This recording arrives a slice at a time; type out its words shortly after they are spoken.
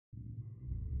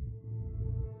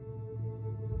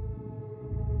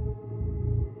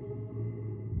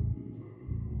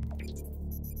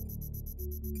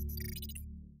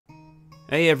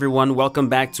Hey everyone, welcome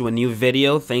back to a new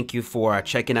video. Thank you for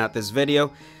checking out this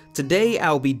video. Today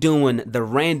I'll be doing the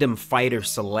random fighter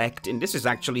select, and this is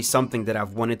actually something that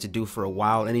I've wanted to do for a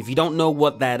while. And if you don't know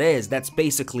what that is, that's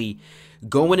basically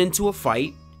going into a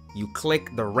fight, you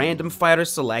click the random fighter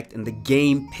select and the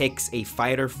game picks a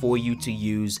fighter for you to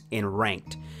use in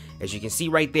ranked. As you can see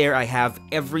right there, I have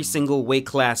every single weight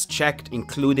class checked,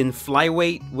 including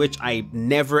flyweight, which I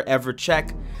never ever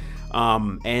check.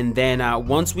 And then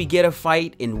once we get a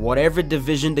fight in whatever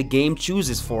division the game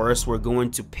chooses for us, we're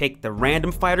going to pick the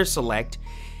random fighter select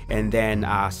and then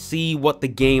see what the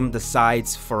game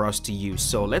decides for us to use.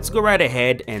 So let's go right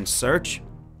ahead and search,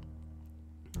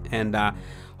 and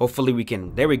hopefully we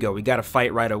can. There we go, we got a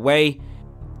fight right away.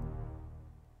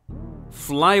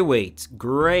 Flyweight,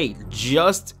 great,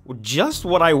 just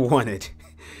what I wanted.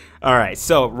 All right,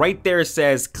 so right there it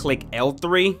says click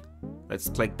L3. Let's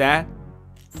click that.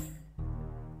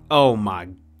 Oh my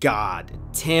god,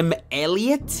 Tim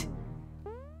Elliott?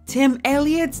 Tim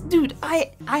Elliott? Dude,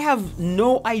 I have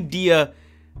no idea.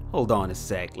 Hold on a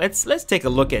sec. Let's take a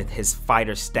look at his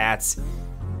fighter stats.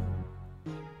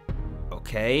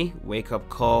 Okay, wake up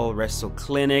call, wrestle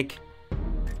clinic.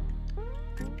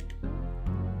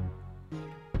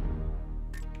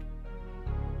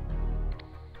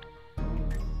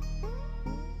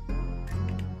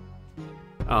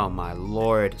 Oh my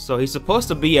lord. So he's supposed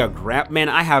to be a man,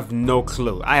 I have no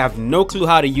clue. I have no clue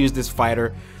how to use this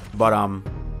fighter, but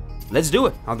let's do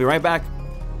it. I'll be right back.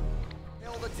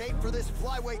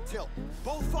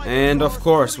 And of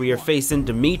course, we are facing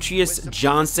Demetrius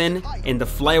Johnson in the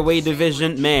flyweight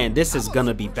division. Man, this is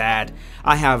gonna be bad.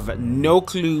 I have no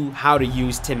clue how to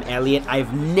use Tim Elliott.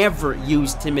 I've never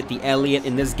used Timothy Elliott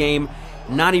in this game.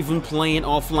 Not even playing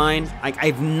offline.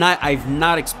 I've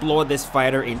not explored this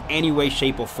fighter in any way,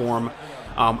 shape, or form.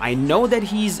 I know that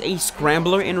he's a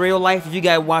scrambler in real life. If you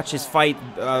guys watch his fight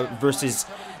versus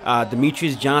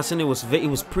Demetrius Johnson, it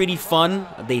was pretty fun.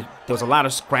 There was a lot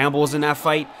of scrambles in that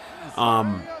fight.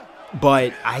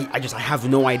 But I have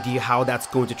no idea how that's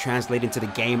going to translate into the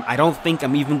game. I don't think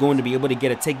I'm even going to be able to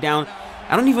get a takedown.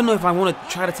 I don't even know if I want to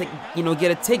try to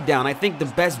get a takedown. I think the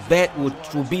best bet will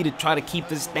be to try to keep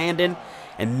this standing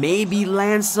and maybe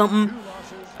land something.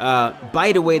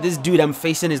 By the way, this dude I'm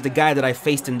facing is the guy that I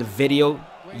faced in the video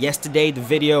yesterday. The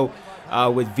video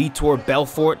with Vitor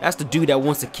Belfort. That's the dude that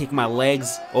wants to kick my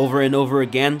legs over and over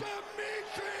again.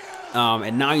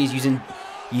 And now he's using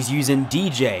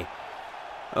DJ.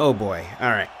 Oh boy. All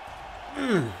right.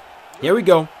 Here we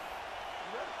go.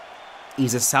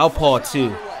 He's a southpaw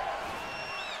too.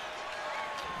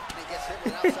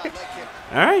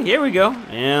 Alright, here we go.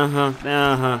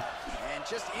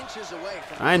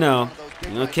 I know.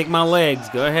 You're gonna kick my legs.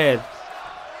 Go ahead.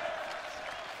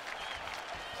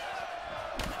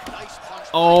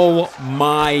 Oh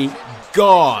my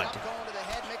god.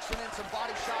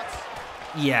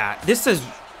 Yeah, this is.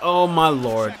 Oh my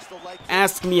lord.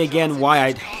 Ask me again why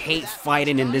I hate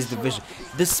fighting in this division.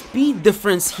 The speed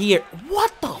difference here.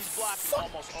 What the fuck?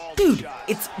 Dude,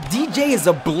 it's DJ is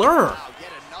a blur.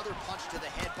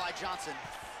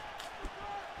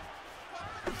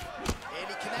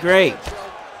 Great.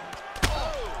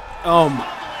 Oh my.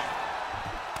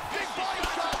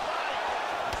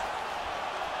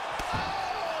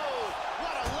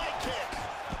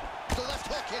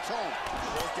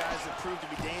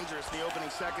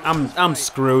 I'm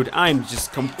screwed. I'm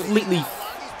just completely.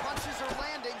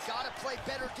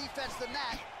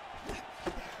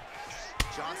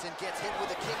 Johnson gets hit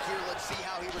with a kick here. Let's see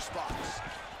how he responds.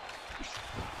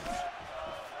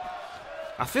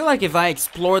 I feel like if I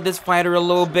explore this fighter a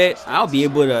little bit, I'll be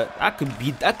able to. I could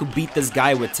beat this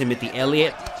guy with Timothy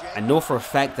Elliott. I know for a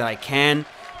fact that I can.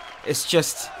 It's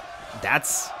just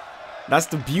that's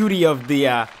the beauty of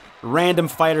the random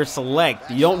fighter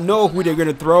select. You don't know who they're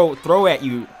gonna throw at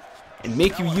you and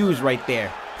make you use right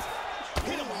there.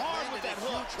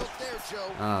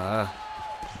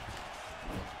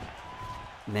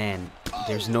 Man,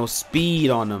 there's no speed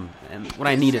on them, and what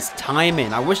I need is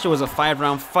timing. I wish there was a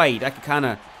 5-round fight. I could kind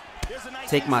of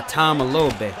take my time a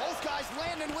little bit. Both guys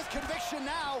landing with conviction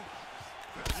now.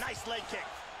 Nice leg kick.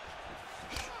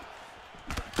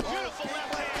 Beautiful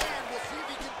left hand. We'll see if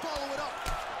he can follow it up.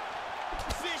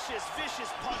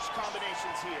 Vicious punch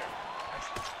combinations here.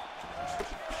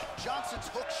 Johnson's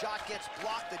hook shot gets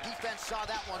blocked. The defense saw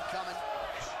that one coming.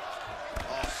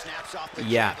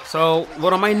 Yeah, so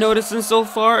what am I noticing so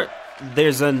far?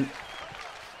 There's an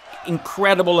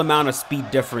incredible amount of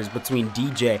speed difference between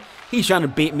DJ. He's trying to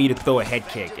bait me to throw a head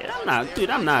kick.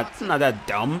 I'm not that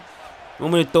dumb. You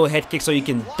want me to throw a head kick so you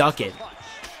can duck it.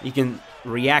 You can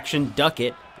reaction duck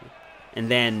it, and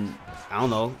then, I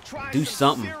don't know, do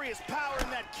something.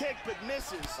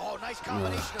 misses. Oh, nice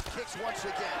combination of kicks once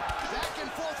again. Back and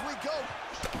forth we go.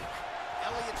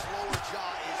 Elliott's lower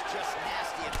jaw is just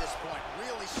nasty at this point.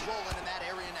 Really swollen in that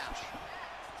area now.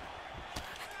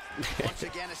 Once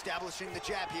again establishing the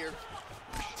jab here.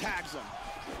 Tags him.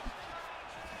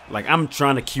 Like, I'm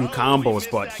trying to cue combos,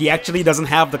 but he actually doesn't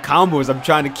have the combos I'm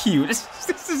trying to cue.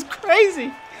 This is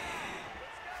crazy.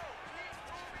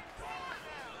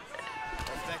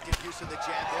 Effective use of the jab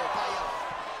there by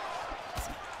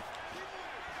Elliott.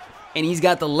 And he's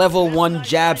got the level 1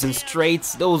 jabs and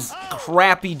straights. Those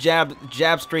crappy jab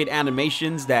straight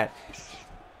animations that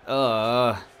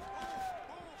Looked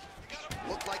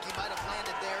like he might have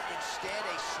landed there. Instead,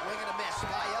 a swing and a miss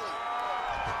by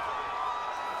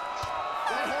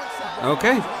Elliott.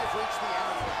 okay.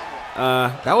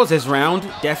 That was his round.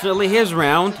 Definitely his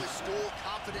round.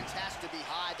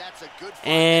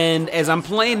 And as I'm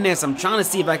playing this, I'm trying to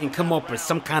see if I can come up with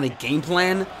some kind of game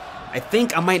plan. I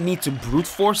think I might need to brute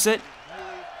force it.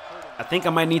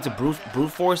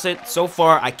 So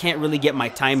far, I can't really get my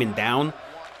timing down.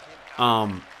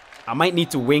 I might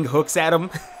need to wing hooks at him.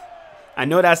 I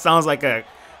know that sounds like a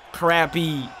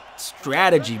crappy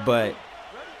strategy, but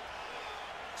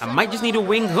I might just need to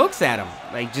wing hooks at him.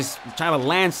 Like, just try to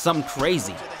land something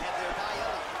crazy.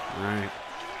 All right.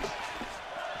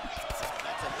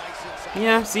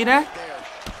 Yeah, see that?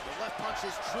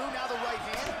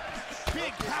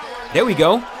 There we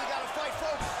go.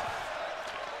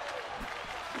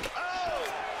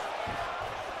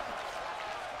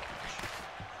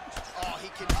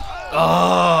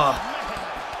 Oh.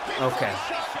 Okay.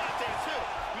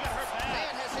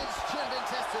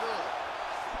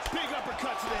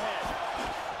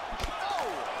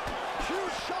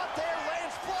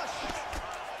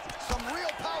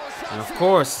 And of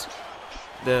course,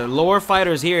 the lower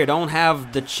fighters here don't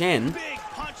have the chin.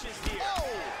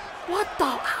 What the?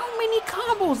 How many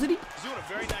combos did he? He's doing a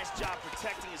very nice job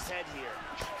protecting his head here.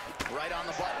 Right on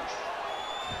the button.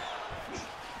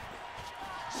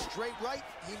 Straight right,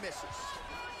 he misses.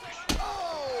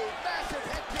 Oh, massive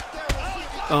head kick there.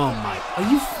 Oh my, are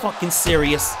you fucking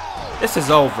serious? This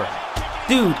is over.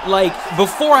 Dude, like,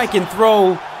 before I can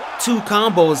throw 2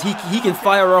 combos, he can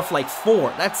fire off like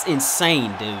 4. That's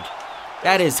insane, dude.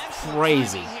 That is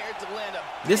crazy.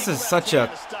 This is such a...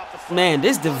 Man,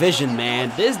 this division,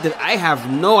 man. I have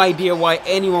no idea why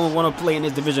anyone would want to play in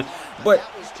this division. But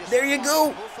there you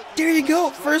go. There you go.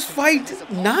 First fight,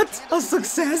 not a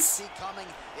success.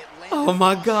 Oh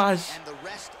my gosh.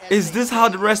 Is this how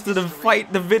the rest of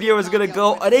the video is going to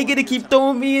go? Are they going to keep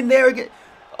throwing me in there again?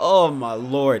 Oh my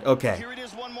lord. Okay.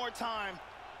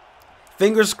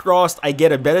 Fingers crossed I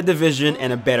get a better division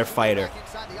and a better fighter.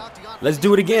 Let's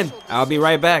do it again. I'll be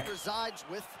right back.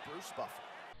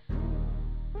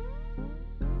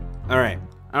 Alright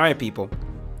people.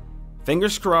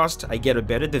 Fingers crossed I get a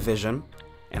better division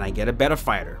and I get a better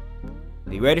fighter.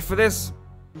 Are you ready for this?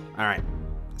 Alright,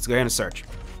 let's go ahead and search.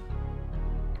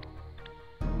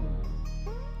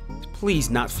 Please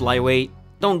not flyweight.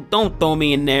 Don't throw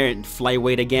me in there in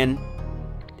flyweight again.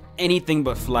 Anything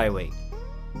but flyweight.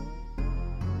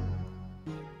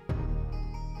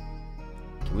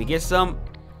 Can we get some?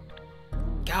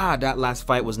 God, that last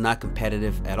fight was not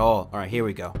competitive at all. Alright, here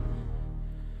we go.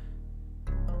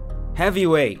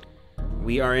 Heavyweight.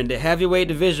 We are in the heavyweight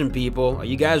division, people. Are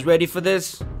you guys ready for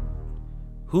this?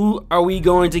 Who are we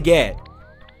going to get?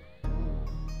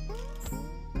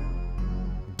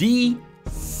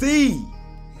 DC.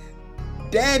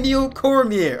 Daniel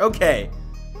Cormier. Okay.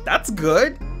 That's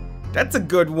good. That's a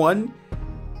good one.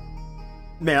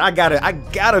 Man, I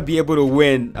gotta be able to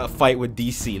win a fight with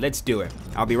DC. Let's do it.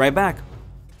 I'll be right back.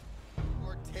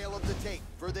 Tail of the tape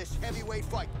for this heavyweight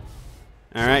fight.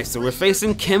 All right, so we're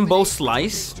facing Kimbo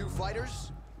Slice.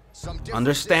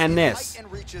 Understand this.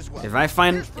 If I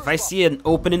see an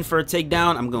opening for a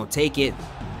takedown, I'm gonna take it.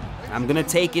 I'm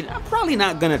probably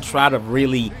not gonna try to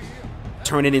really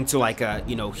turn it into like a,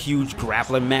 huge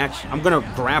grappling match. I'm gonna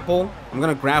grapple a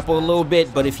little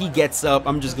bit, but if he gets up,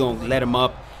 I'm just gonna let him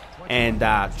up and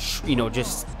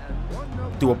just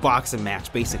do a boxing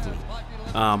match basically.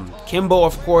 Kimbo,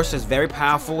 of course, is very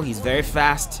powerful. He's very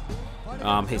fast.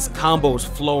 His combos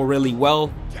flow really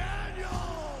well.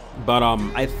 But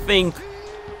I think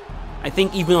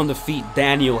even on the feet,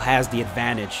 Daniel has the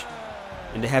advantage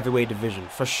in the heavyweight division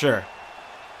for sure.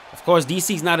 Of course,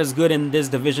 DC's not as good in this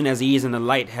division as he is in the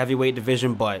light heavyweight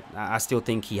division, but I still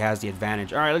think he has the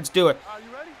advantage. All right, let's do it. Are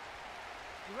you ready?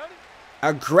 You ready?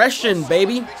 Aggression,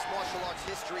 baby. Mixed martial arts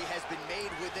history has been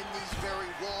made within these very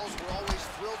walls. We're always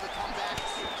thrilled to come back.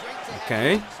 Great to have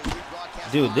Okay. you. So we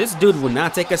broadcast Dude, this dude will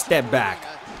not take a step back.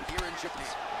 here in Japan.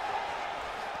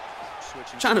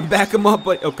 Switching trying to back him up,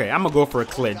 but okay, I'm gonna go for a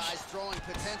clinch. Guys throwing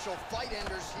potential fight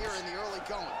enders here in the early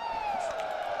going.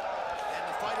 And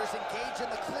the fighters engage in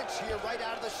the clinch here right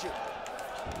out of the chute.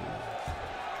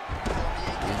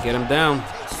 Get him down.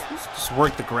 Just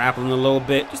work the grappling a little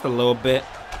bit, just a little bit.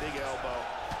 Big elbow.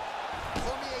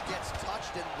 Cormier gets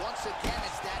touched, and once again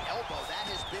it's that elbow that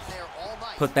has been there all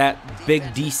night. Put that big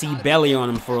DC belly on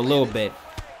him for a little bit.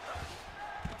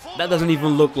 That doesn't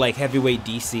even look like heavyweight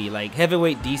DC. Like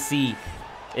heavyweight DC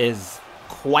is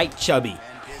quite chubby. And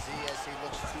busy as he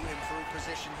looks to improve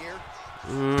position here.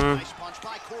 Nice punch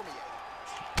by Cormier.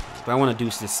 But I want to do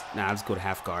this. Nah, let's go to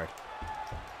half guard.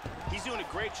 He's doing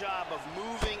a great job of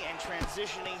moving and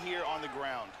transitioning here on the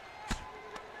ground.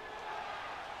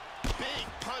 Big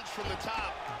punch from the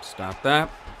top. Stop that.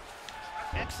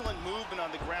 Excellent movement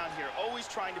on the ground here, always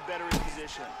trying to better his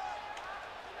position.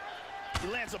 He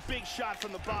lands a big shot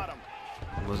from the bottom.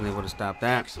 Wasn't able to stop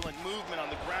that. Excellent movement on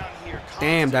the ground here.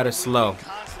 Damn, that is slow.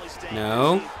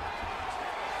 No.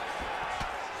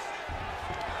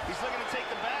 He's looking to take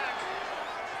the back.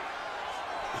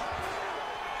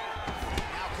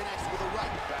 Now connects with a right.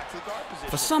 Back to the guard position.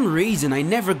 For some reason, I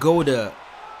never go to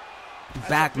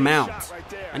back mount.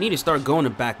 I need to start going to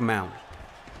back mount.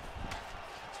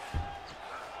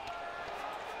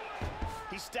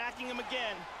 He's stacking him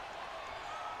again.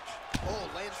 Oh,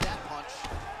 lands that punch.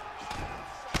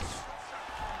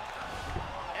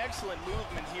 Excellent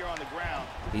movement here on the ground.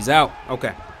 He's out.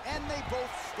 Okay. And they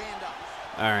both stand up.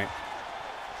 All right.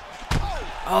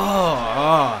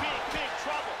 Oh, Big, big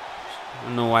trouble. I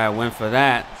don't know why I went for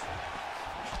that.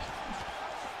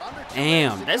 under 2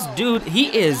 Damn, minutes this to go. dude,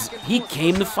 he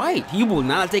came to fight. He will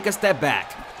not take a step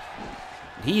back.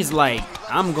 He's like,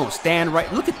 I'm gonna stand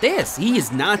right. Look at this. He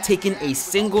is not taking a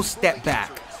single step back.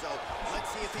 So let's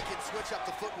see if he can switch up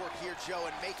the footwork here, Joe,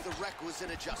 and make the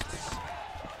requisite adjustments.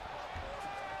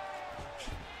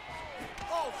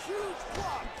 Oh, huge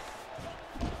block.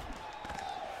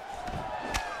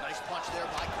 Nice punch there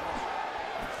by Cormier.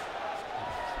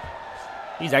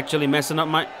 He's actually messing up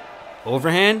my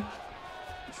overhand.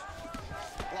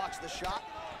 Blocks the shot.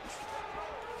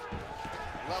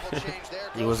 Level change there.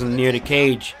 He wasn't near the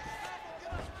cage.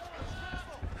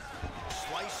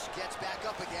 Slice gets back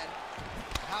up again.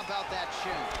 How about that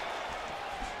chin?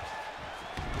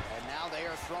 And now they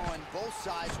are throwing both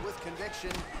sides with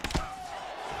conviction.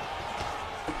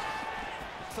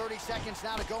 30 seconds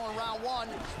now to go in round one.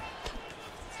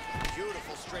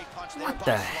 Beautiful straight punch there. What by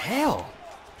the Slice. hell?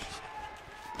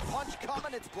 Punch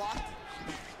coming, it's blocked.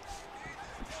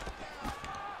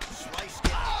 Slice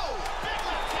gets. Oh! Big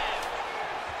left hand.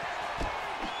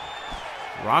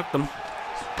 Rocked him. He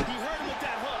hurt him with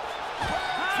that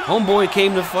hook. Homeboy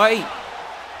came to fight.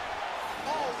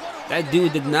 Oh, what a That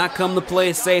dude did not come to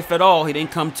play it safe at all. He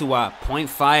didn't come to a point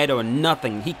fight or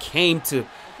nothing. He came to,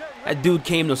 that dude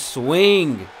came to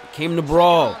swing. He came to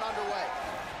brawl. round underway.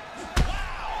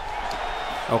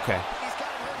 Okay. He's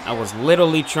got him hurt I here. was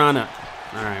literally trying to,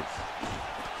 all right.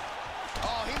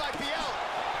 Oh, he might be out.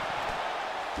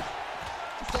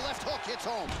 The left hook hits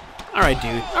home. All right,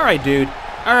 dude. All right, dude.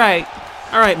 All right.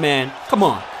 All right, man. Come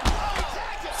on.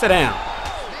 Sit down. Man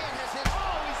has hit.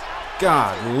 Oh, he's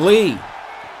out. Golly.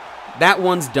 That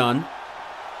one's done.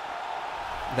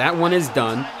 That one is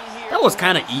done. That was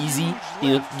kind of easy,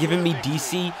 you know, giving me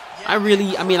DC. I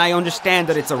mean, I understand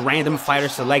that it's a random fighter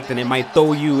select and it might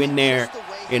throw you in there,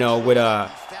 you know, with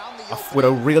a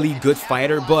really good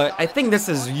fighter, but I think this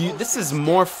is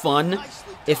more fun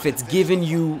if it's giving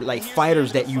you like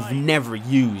fighters that you've never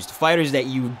used, fighters that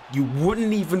you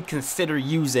wouldn't even consider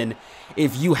using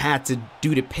if you had to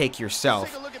do the pick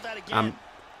yourself. Take a look at that again.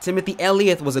 Timothy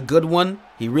Elliott was a good one.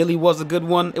 He really was a good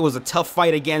one. It was a tough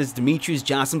fight against Demetrius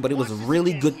Johnson, but it was a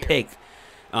really good pick.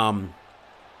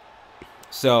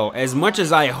 So as much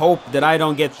as I hope that I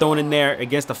don't get thrown in there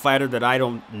against a fighter that I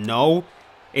don't know,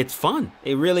 it's fun.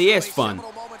 It really is fun. All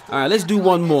right, let's do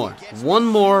one more. One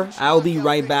more. I'll be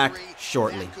right back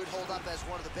shortly.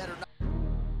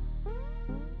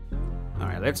 All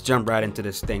right, let's jump right into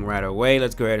this thing right away.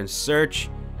 Let's go ahead and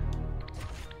search.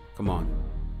 Come on.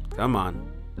 Come on.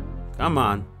 Come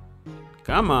on.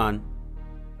 Come on.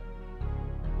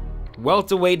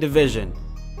 Welterweight division.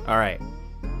 All right.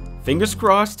 Fingers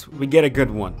crossed we get a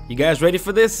good one. You guys ready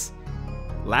for this?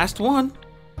 Last one.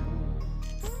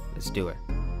 Let's do it.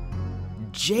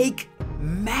 Jake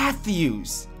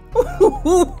Matthews.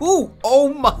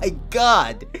 Oh my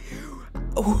God.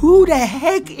 Who the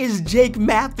heck is Jake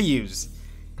Matthews?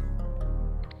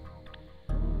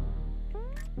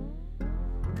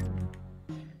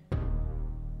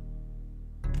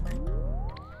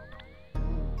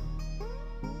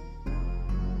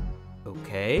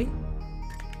 Okay.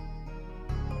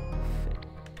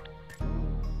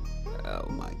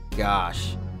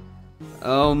 gosh.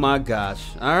 Oh my gosh.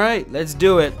 All right, let's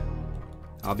do it.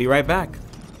 I'll be right back.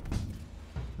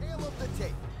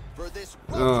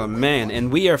 Oh man,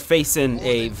 and we are facing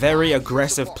a very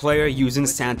aggressive player using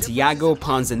Santiago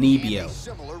Ponzinibbio.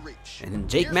 And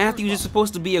Jake Matthews is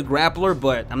supposed to be a grappler,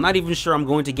 but I'm not even sure I'm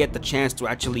going to get the chance to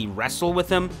actually wrestle with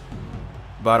him.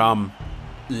 But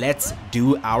let's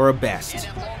do our best.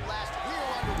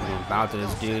 I'm gonna bow to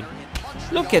this dude.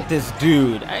 Look at this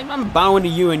dude. I'm bowing to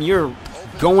you and you're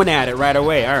going at it right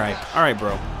away. Alright,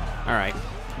 bro. Alright.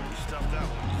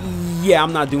 Yeah,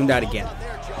 I'm not doing that again.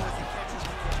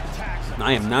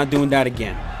 I am not doing that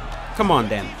again. Come on,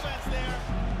 then.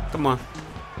 Come on.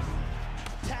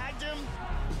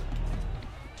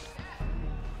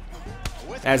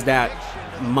 As that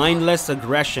mindless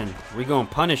aggression, we're gonna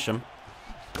punish him.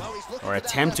 Or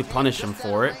attempt to punish him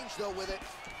for it. He's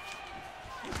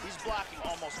blocking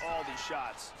almost all these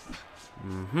shots.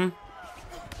 Mm-hmm.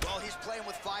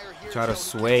 Try to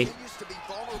sway.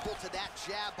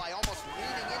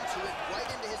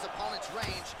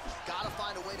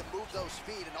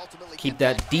 Keep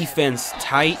that defense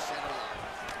tight.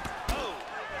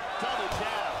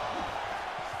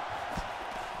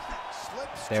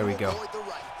 There we go.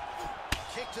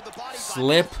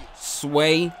 Slip,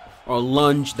 sway, or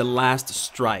lunge the last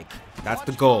strike. That's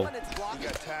the goal. Got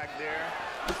tagged there.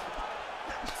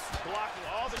 Blocking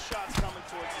all the shots coming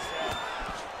towards his head.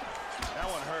 That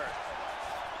one hurt.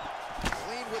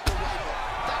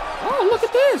 Oh, look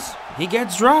at this. He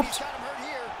gets dropped.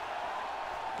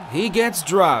 He gets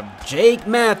dropped. Jake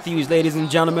Matthews, ladies and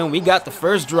gentlemen, we got the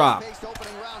first drop. These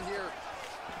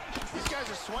guys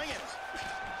are swinging.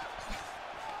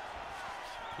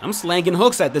 I'm slanging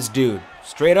hooks at this dude.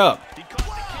 Straight up.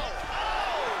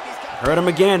 Hurt him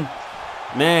again.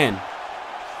 Man.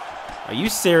 Are you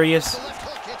serious?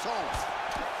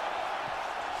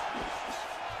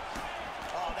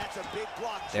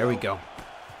 There we go.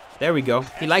 There we go.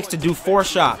 He likes to do 4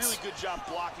 shots.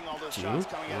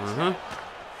 Uh-huh.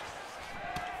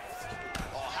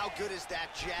 Good is that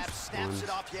jab, snaps it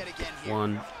off yet again here.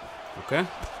 One. Okay.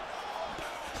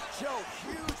 Joe,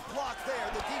 huge block there.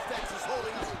 The defense is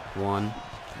holding up.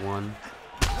 One.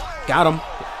 Got him.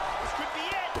 This could be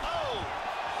it. Oh.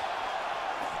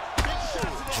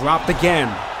 Dropped again.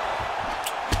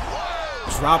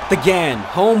 Dropped again.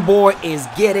 Homeboy is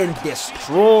getting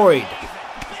destroyed.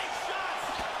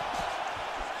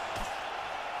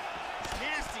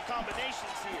 Nasty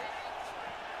combinations here.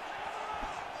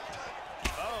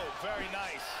 Very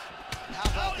nice. How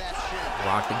about that shit?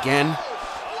 Blocked again.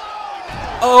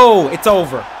 Oh, it's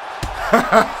over.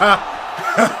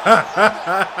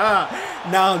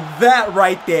 Now that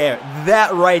right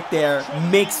there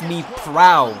makes me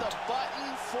proud.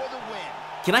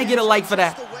 Can I get a like for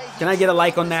that? Can I get a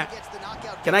like on that?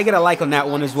 Can I get a like on that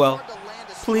one as well?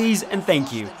 Please and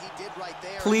thank you.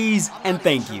 Please and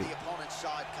thank you.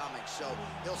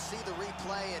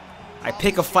 I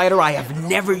pick a fighter I have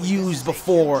never used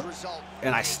before,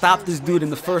 and I stop this dude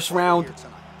in the first round,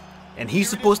 and he's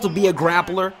supposed to be a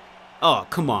grappler? Oh,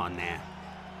 come on now.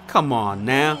 Come on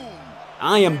now.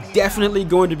 I am definitely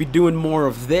going to be doing more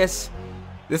of this.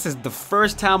 This is the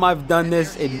first time I've done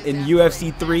this in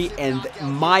UFC 3, and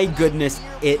my goodness,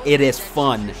 it is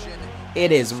fun.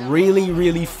 It is really,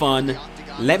 really fun.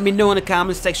 Let me know in the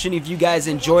comment section if you guys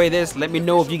enjoy this. Let me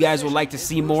know if you guys would like to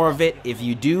see more of it. If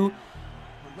you do,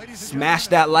 smash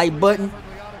that like button,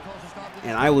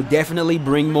 and I will definitely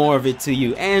bring more of it to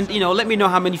you. And, you know, let me know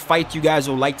how many fights you guys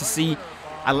would like to see.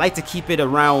 I like to keep it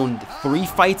around 3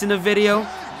 fights in a video.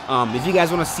 If you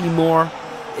guys want to see more,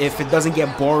 if it doesn't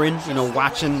get boring, you know,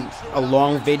 watching a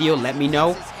long video, let me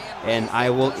know, and I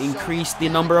will increase the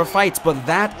number of fights. But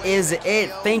that is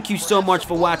it. Thank you so much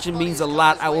for watching. It means a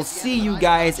lot. I will see you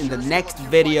guys in the next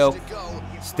video.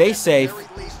 Stay safe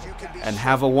and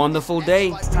have a wonderful day.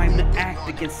 It's time to act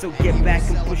again, so get back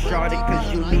and push harder,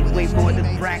 cause you need way more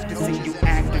than practicing. You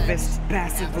activists,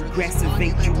 passive aggressive,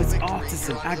 ain't you, it's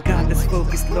autism. I got this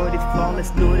focus, loaded,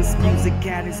 flawless, know this music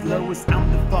at its lowest.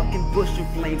 I'm the fucking bush in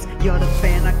flames, you're the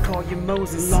fan, I call you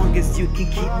Moses. Long as you can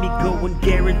keep me going,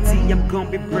 guarantee I'm gonna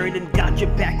be burning. Got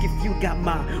your back if you got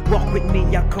mine, walk with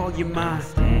me, I call you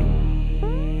mine.